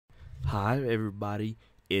Hi everybody,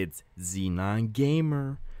 it's Z9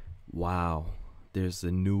 Gamer. Wow, there's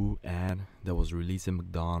a new ad that was released at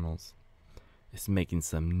McDonald's. It's making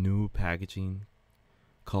some new packaging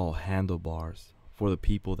called handlebars for the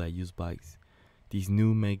people that use bikes. These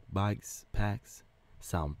new McBikes packs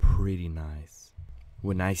sound pretty nice.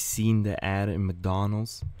 When I seen the ad at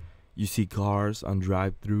McDonald's, you see cars on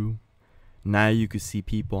drive-thru. Now you could see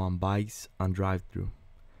people on bikes on drive-thru.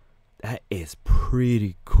 That is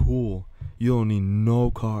pretty cool. You don't need no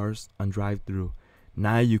cars on drive-thru.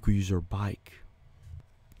 Now you could use your bike.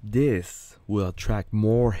 This will attract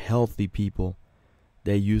more healthy people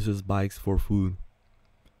that uses bikes for food.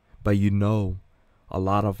 But you know, a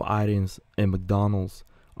lot of items in McDonald's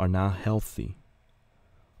are not healthy.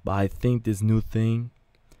 But I think this new thing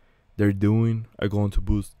they're doing are going to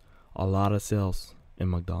boost a lot of sales in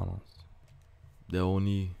McDonald's. The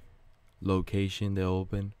only location they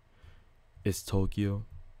open is Tokyo,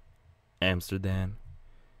 Amsterdam,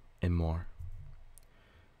 and more.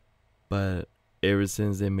 But ever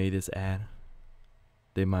since they made this ad,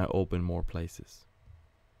 they might open more places.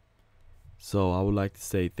 So I would like to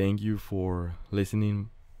say thank you for listening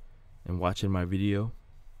and watching my video,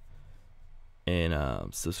 and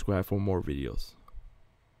subscribe for more videos.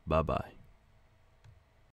 Bye bye.